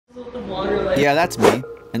Yeah, that's me.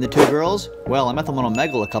 And the two girls? Well, I met them on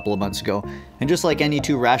Omegle a couple of months ago, and just like any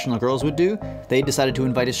two rational girls would do, they decided to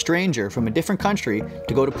invite a stranger from a different country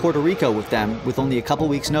to go to Puerto Rico with them with only a couple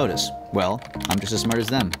weeks' notice. Well, I'm just as smart as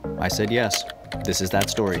them. I said yes. This is that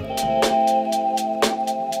story.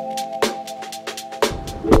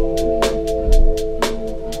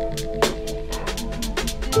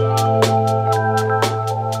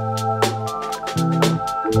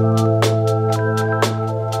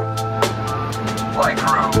 Flight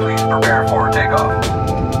crew, please prepare for takeoff.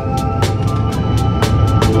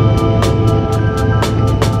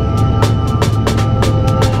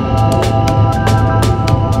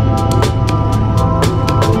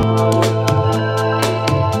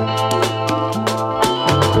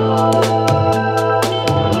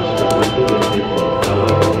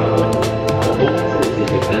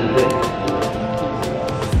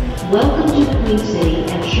 Welcome to Queen City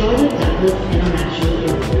and Charlotte Douglas International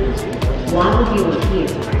Airport. While you are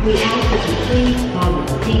here, we ask that you please follow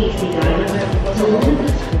the CDC guidelines to limit the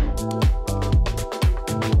spread.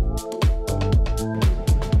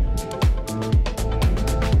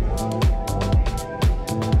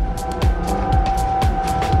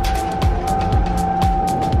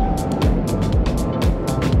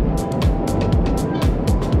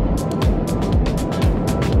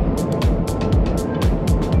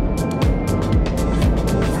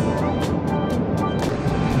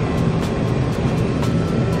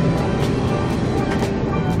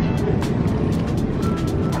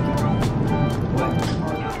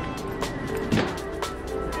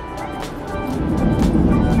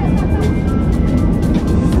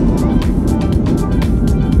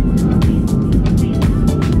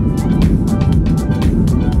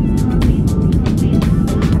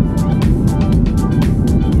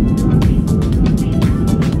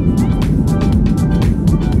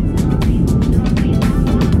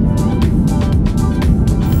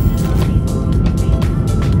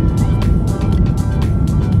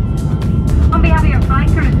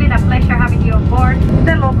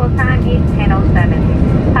 The local time is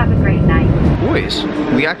 10:07. Have a great night. Boys,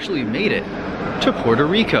 we actually made it to Puerto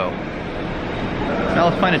Rico. Now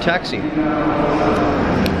let's find a taxi.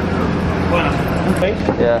 Okay.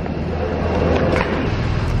 Yeah.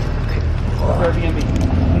 Airbnb.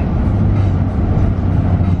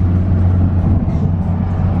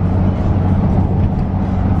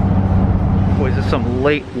 Boys, it's some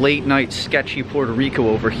late night sketchy Puerto Rico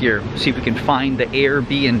over here. See if we can find the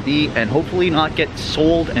Airbnb and hopefully not get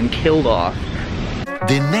sold and killed off.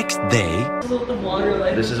 The next day,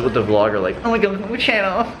 This is what the vlogger like. Oh my god, what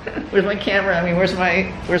channel? Where's my camera? I mean, where's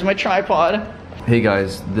my tripod? Hey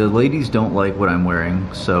guys, the ladies don't like what I'm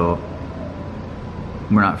wearing, so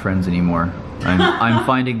we're not friends anymore. I'm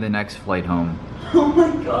finding the next flight home. Oh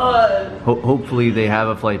my god. Hopefully they have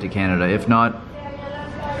a flight to Canada. If not,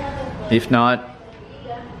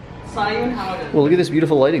 well, look at this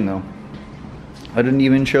beautiful lighting though. I didn't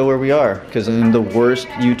even show where we are because I'm the worst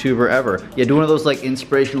YouTuber ever. Yeah, do one of those like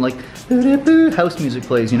inspirational like house music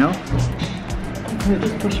plays, you know?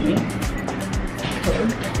 Just push me.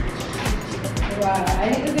 Wow, I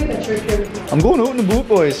need to take a picture. I'm going out in the boot,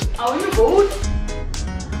 boys. Out in the boat?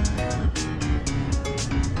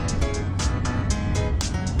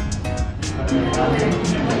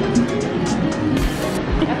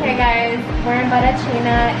 Okay guys, we're in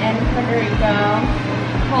Barachina in Puerto Rico,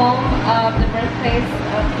 home of the birthplace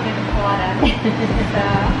of Pina Colada.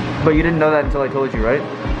 But you didn't know that until I told you, right?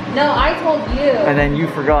 No, I told you. And then you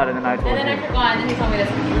forgot, and then I told you. And then I forgot, and then he told me this.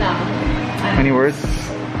 No. Any words?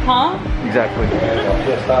 Huh? Exactly.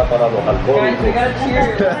 Guys, we gotta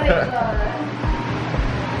cheers.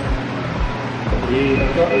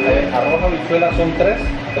 Arroz habichuela son tres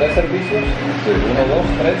servicios.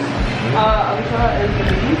 1, 2,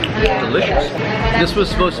 3. Yeah. Delicious. This was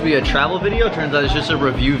supposed to be a travel video. Turns out it's just a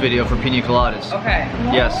review video for pina coladas. Okay.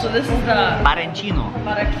 Yes. So this is the Barranchino.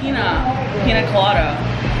 Barachina Pina Colada.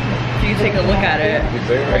 If you take a look at it.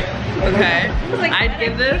 Okay. I'd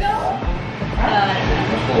give this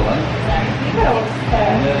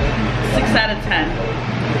 6 out of 10.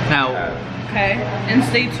 Now, Okay. And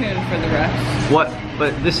stay tuned for the rest. what?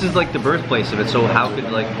 But this is like the birthplace of it. So how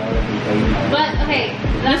could like? But okay,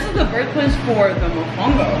 This is the birthplace for the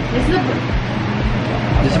mofongo. this is the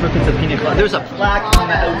This is the birthplace of pina colada. There's a plaque on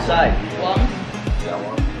the outside.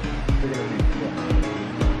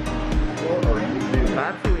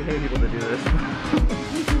 I absolutely hate people to do this.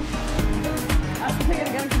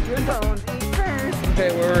 Okay,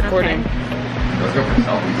 we're recording. Let's go for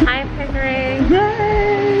selfies. Hi, Pickering.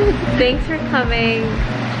 Thanks for coming.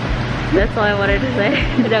 That's all I wanted to say.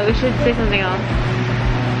 No, we should say something else.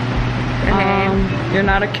 You're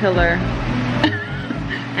not a killer.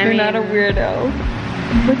 You're not a weirdo.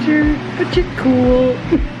 But you're cool.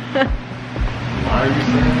 Why are you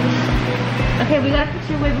saying this? Okay, we gotta put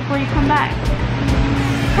you away before you come back.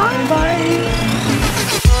 Bye bye.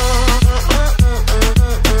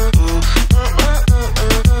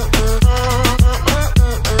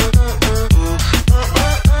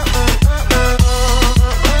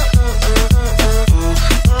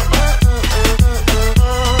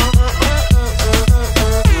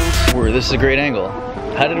 This is a great angle.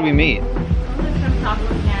 How did we meet?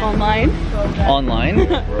 Online. Online?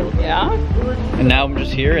 Yeah. And now I'm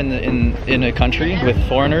just here in a country with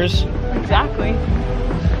foreigners? Exactly.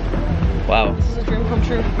 Wow. This is a dream come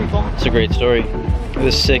true for people. It's a great story.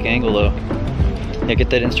 This is a sick angle though. Yeah,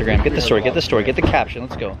 get that Instagram. Get the story. Get the story. Get the caption.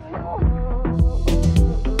 Let's go.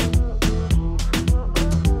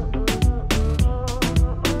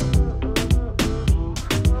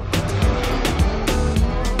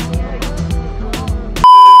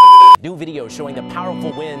 New video showing the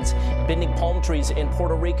powerful winds bending palm trees in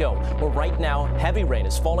Puerto Rico, where right now heavy rain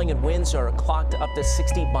is falling and winds are clocked up to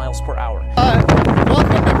 60 miles per hour.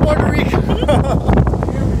 Welcome to Puerto Rico.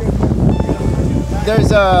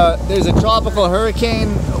 There's a tropical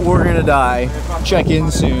hurricane. We're gonna die. Check in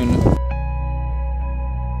soon.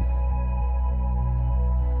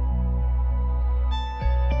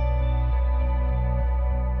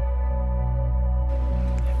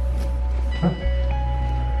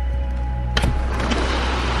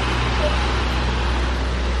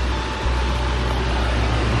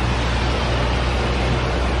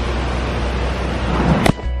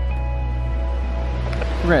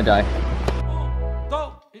 We're gonna die.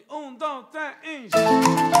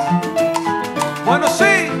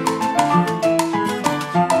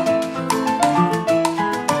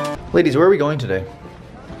 Ladies, where are we going today?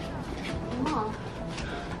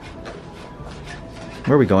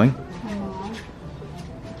 Where are we going?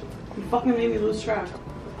 You fucking made me lose track.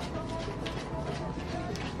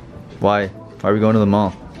 Why? Why are we going to the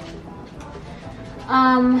mall?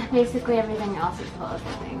 Basically everything else is closed,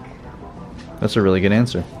 I think. That's a really good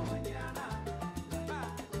answer.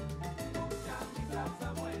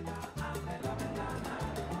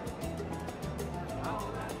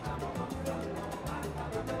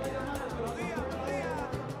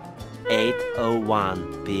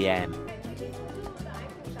 (8:01 p.m.)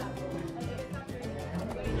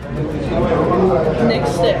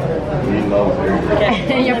 Next step.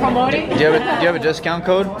 Okay. You're promoting? Do you have a discount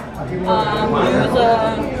code?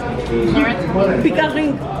 Use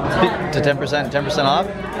Picarin. To 10% off?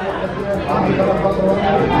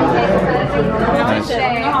 Nice.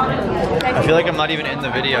 I feel like I'm not even in the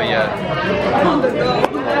video yet.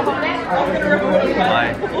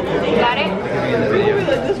 Why? You got it?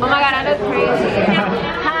 Oh my god, I look crazy.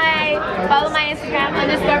 Hi, follow my Instagram _PINC_.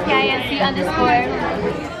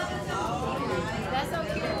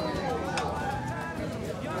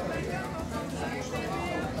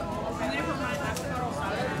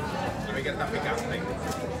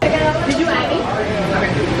 Did you add it?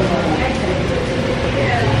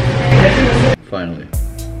 Finally.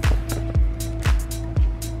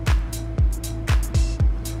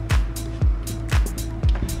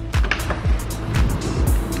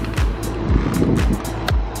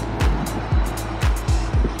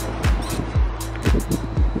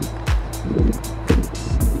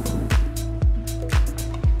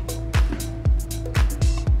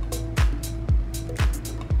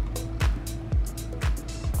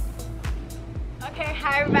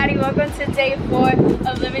 Hi everybody, welcome to day 4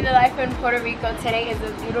 of living the life in Puerto Rico. Today is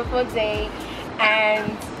a beautiful day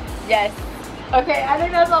and yes, okay, I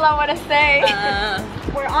think that's all I want to say.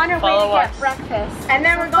 We're on our way to get breakfast and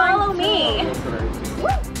then we're going to follow me.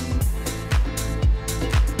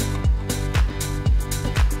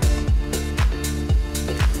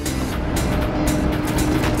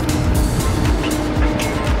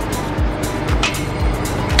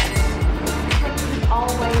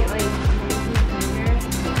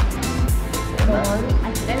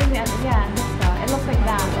 Yeah, it looks like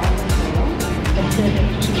that.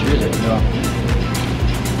 Just choose it. Yeah.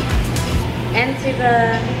 And to the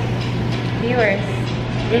viewers.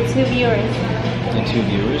 We're 2 viewers. And 2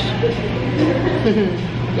 viewers?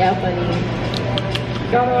 Yeah, funny.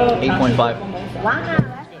 8.5. Wow.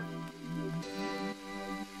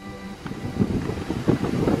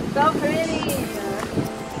 So pretty.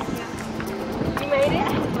 You made it?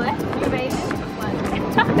 What? You made it? What?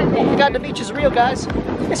 Oh God, the beach is real, guys.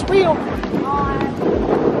 It's real.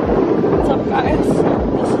 What's up, guys?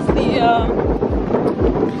 This is the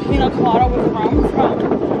pina colada with rum from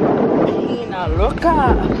Now look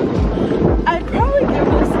at. I'd probably give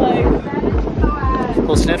this like A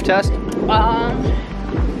little sniff test.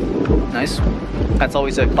 Nice. That's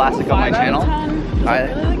always a classic on my channel. I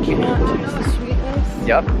really can't taste the sweetness.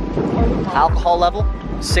 Yep. Alcohol level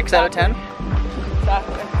 6 out of 10.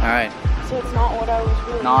 Exactly. All right. So it's not what I was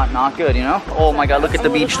really. Not good, you know. Oh my God! Look at the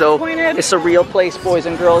beach though. It's a real place, boys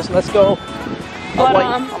and girls. Let's go. But,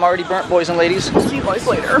 I'm already burnt, boys and ladies. See you boys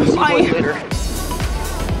later. See you Bye. boys later.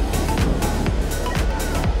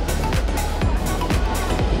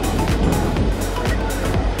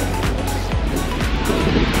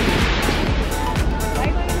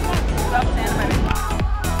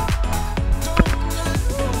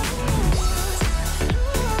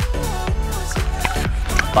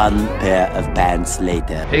 One pair of pants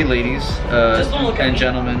later. Hey ladies and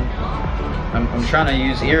gentlemen, I'm trying to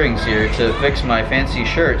use earrings here to fix my fancy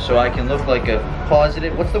shirt so I can look like a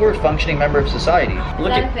positive, what's the word, functioning member of society.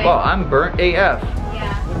 Look at, wow, I'm burnt AF.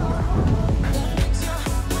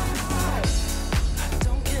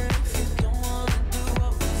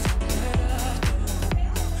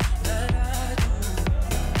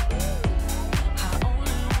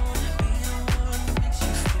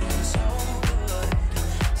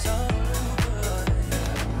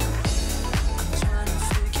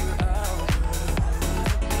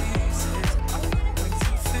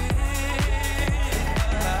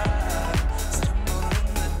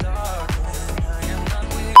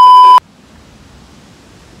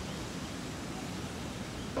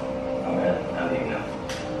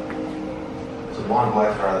 One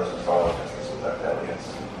black car that's just following us. This was that aliens.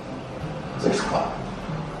 6 o'clock.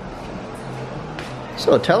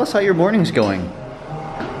 So tell us how your morning's going.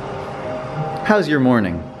 How's your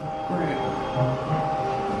morning? Great.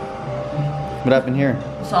 What happened here?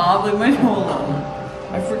 So I'll leave my shoulder.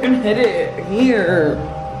 I freaking hit it here.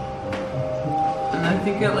 And I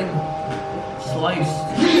think it like sliced.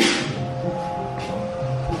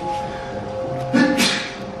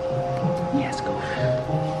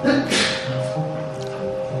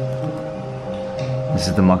 This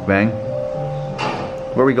is the mukbang.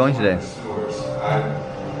 Where are we going today?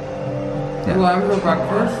 We're going for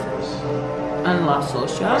breakfast and La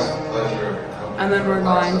Socia. And then we're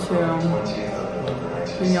going to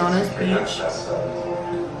Quinones Beach.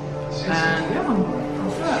 And yeah,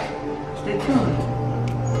 that's it. Stay tuned.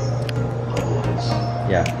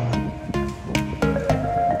 Yeah.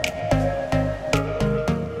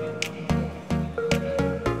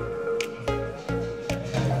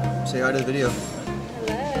 Say hi to the video.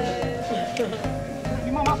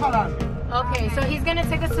 Okay, so he's gonna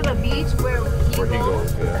take us to the beach where he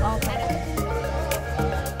goes. Yeah. Okay.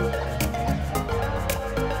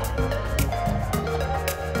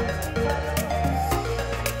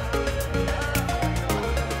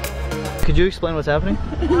 Could you explain what's happening?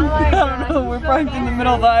 Oh my God, know, we're parked in the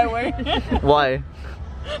middle of the highway. Why?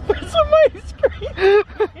 For some ice cream.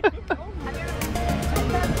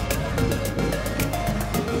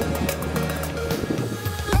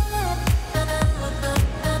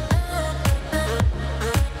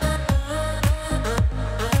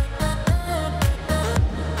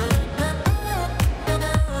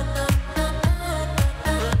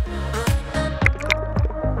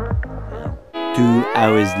 2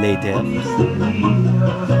 hours later.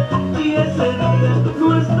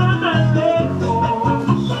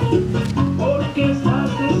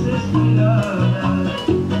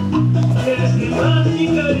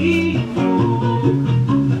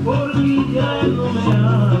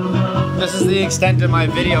 This is the extent of my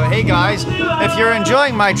video. Hey guys, if you're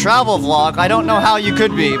enjoying my travel vlog, I don't know how you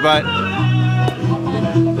could be, but...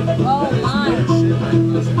 Hola,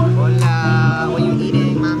 what you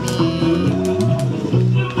eating, mommy?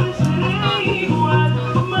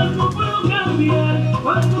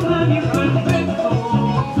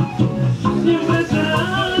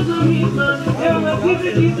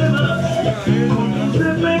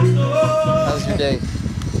 How's your day?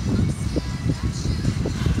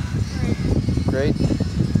 Great.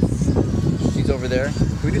 She's over there.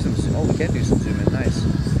 Can we do some zoom? Oh, we can do some zoom in. Nice.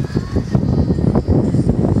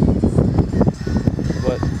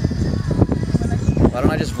 What? Why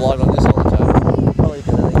don't I just vlog on this all the time? Probably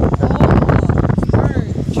because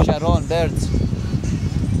chicharrón, birds.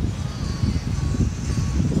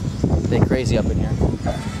 They crazy up in here.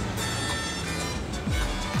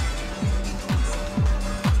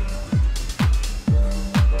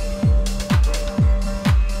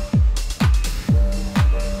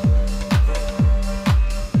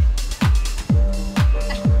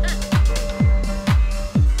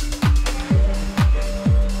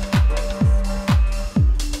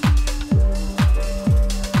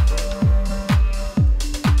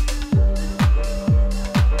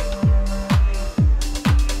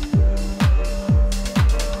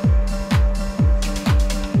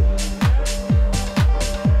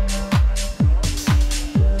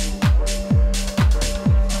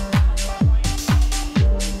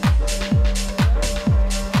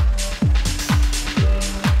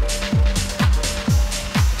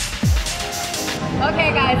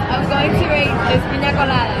 going to rate this piña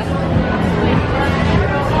colada.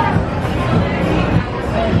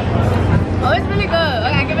 Oh, it's really good.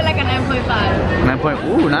 Okay, I give it like a 9.5.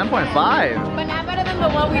 9.5. But not better than the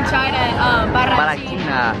one we tried at Barranquilla.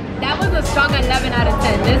 Barranquilla. That was a strong 11 out of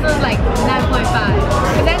 10. This was like 9.5.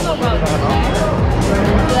 Because there's no wrong.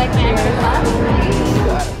 You like yours?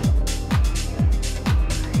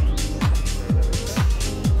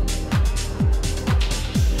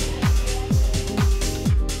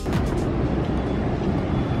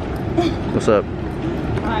 What's up?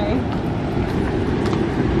 Hi.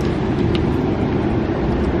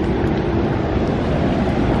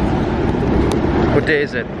 What day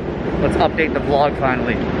is it? Let's update the vlog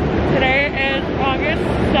finally. Today is August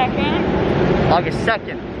 2nd. August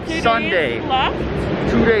 2nd, Sunday. 2 days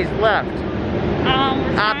left. 2 days left.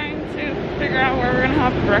 We're trying to figure out where we're gonna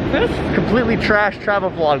have breakfast. Completely trash travel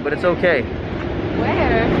vlog, but it's okay.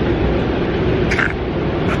 Where?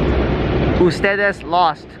 Ustedes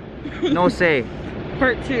lost. No say.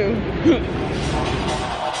 Part 2.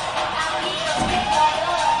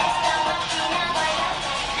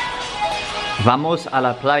 Vamos a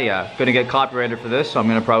la playa. Gonna get copyrighted for this, so I'm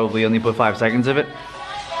gonna probably only put 5 seconds of it.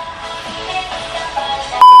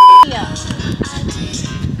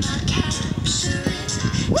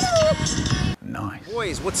 Nice.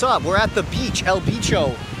 Boys, what's up? We're at the beach, El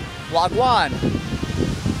Bicho. Wagwan.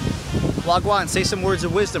 Wagwan, say some words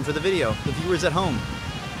of wisdom for the video, the viewers at home.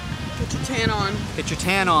 Get your tan on. Get your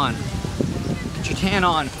tan on. Get your tan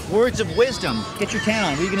on. Words of wisdom. Get your tan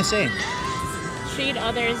on. What are you gonna say? Treat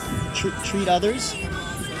others. Treat others?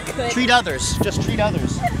 Good. Treat others. Just treat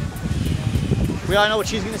others. We all know what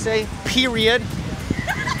she's gonna say. Period.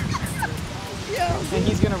 And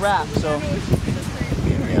he's gonna rap, so.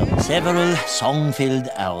 Several song-filled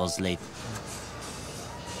hours later.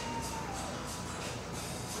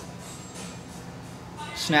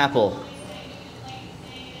 Snapple.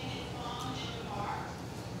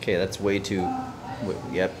 Okay, that's way too.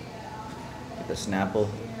 Yep. Get the Snapple.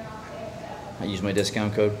 I use my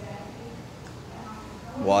discount code.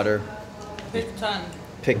 Water. Pick 10.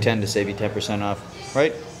 Pick 10 to save you 10% off.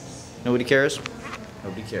 Right? Nobody cares?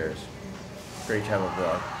 Nobody cares. Great travel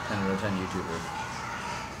vlog. 10 out of 10 YouTuber.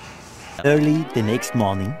 Early the next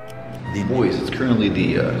morning. Boys, it's currently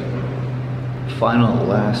the final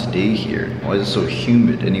last day here. Why is it so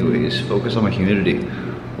humid anyways? Focus on my humidity.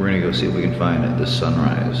 We're gonna go see if we can find the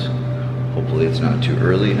sunrise. Hopefully it's not too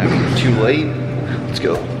early, I mean too late. Let's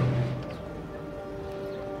go.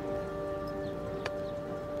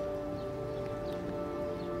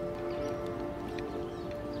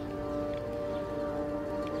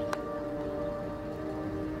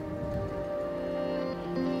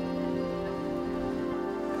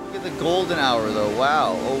 Look at the golden hour though,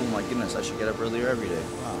 wow. Oh my goodness, I should get up earlier every day.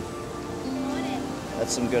 Wow.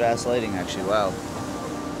 That's some good ass lighting actually, wow.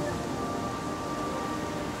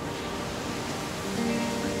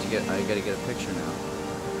 I gotta get a picture now.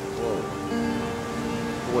 Whoa.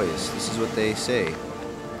 Boys, this is what they say.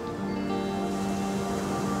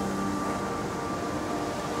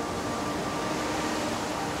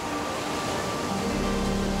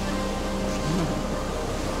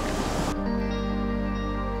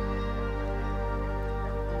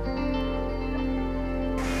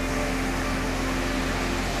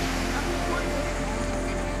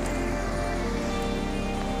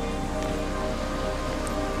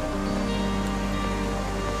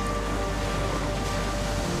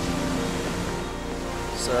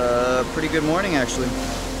 It's a pretty good morning actually.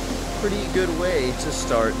 Pretty good way to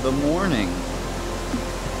start the morning.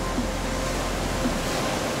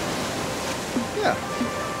 Yeah.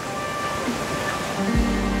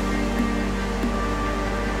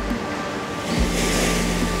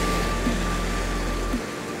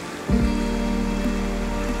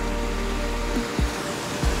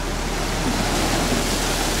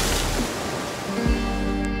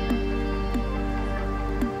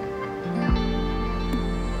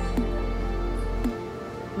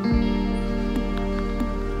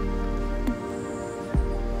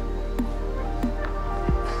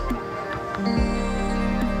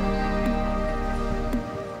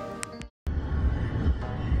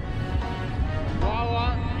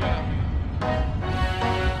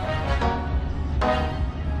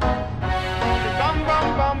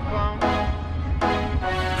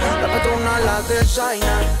 La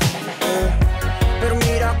designer, pero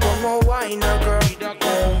mira como vaina, girl.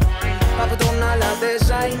 La patrona la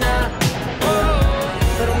designer,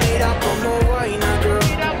 pero mira como vaina, girl.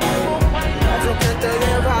 Lo que te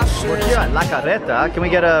llevas. We're here at La Carreta. Can we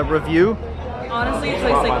get a review? Honestly, it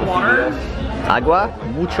tastes like water. Agua?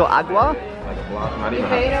 Mucho agua? like a block, not You even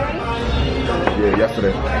paid half. already? Yeah,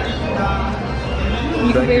 yesterday.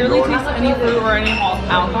 You can barely taste any fruit or any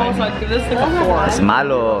alcohol, so I'd give this like a 4. Es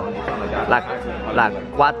malo. La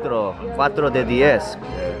 4 de 10.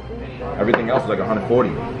 Everything else is like 140.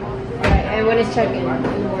 Alright, and what is check-in? In the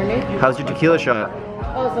morning? How's your tequila shot?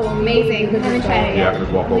 Oh, so amazing. I haven't tried it Yeah, I yet. can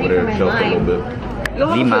just walk over there and chill for a little bit. You'll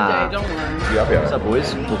have a Lima. good day, don't worry. Yeah, What's up,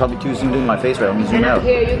 boys? We're probably too zoomed in my face right now. Let me zoom out.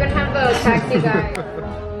 Here, you can have the taxi guy.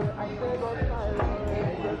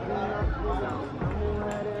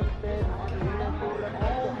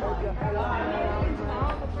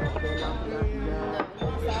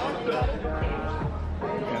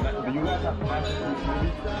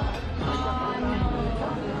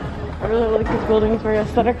 I really like this building, it's very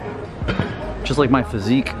aesthetic. Just like my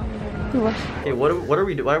physique. What? Hey, what are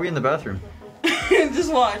we doing? Why are we in the bathroom?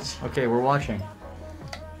 Just watch. Okay, we're watching.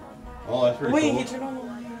 Oh, that's pretty Wait, cool. you turn on the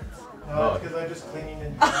lights. Oh, because I'm just cleaning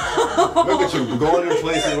and... Look at you, going in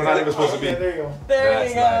places we're not even supposed to be. There you go. There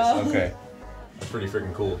you go. Nice, okay. That's pretty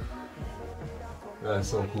freaking cool. That's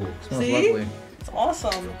so cool. Smells See? lovely. It's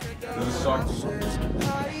awesome. This is so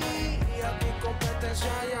cool.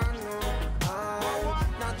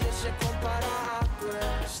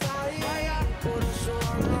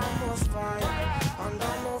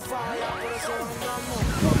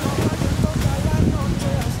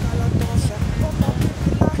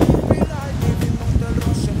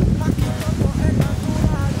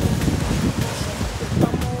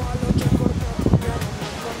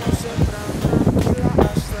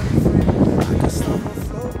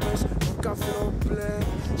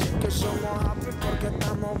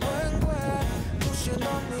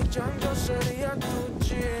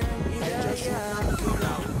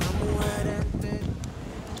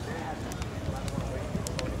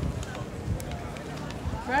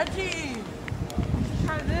 Reggie!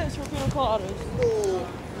 Try this for pina coladas. No,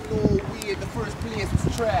 we at the first place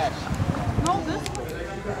was trash. No, this one.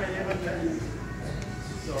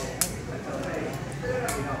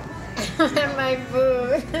 My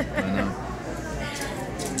food. I know.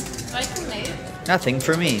 I can make it. Nothing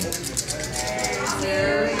for me.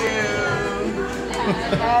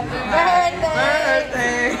 Happy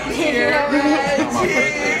birthday, dear Reggie.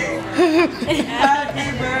 Happy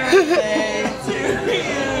birthday to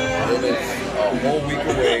you. A whole week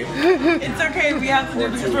away. It's okay, we have to do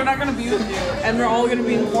this because we're not going to be with you. And we're all going to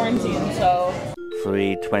be in quarantine, so.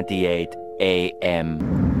 3:28 a.m.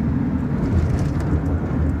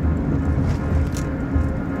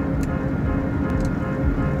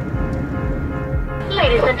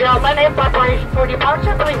 Ladies and gentlemen, in preparation for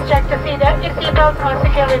departure, please check to see that your seatbelts are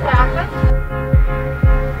securely fastened.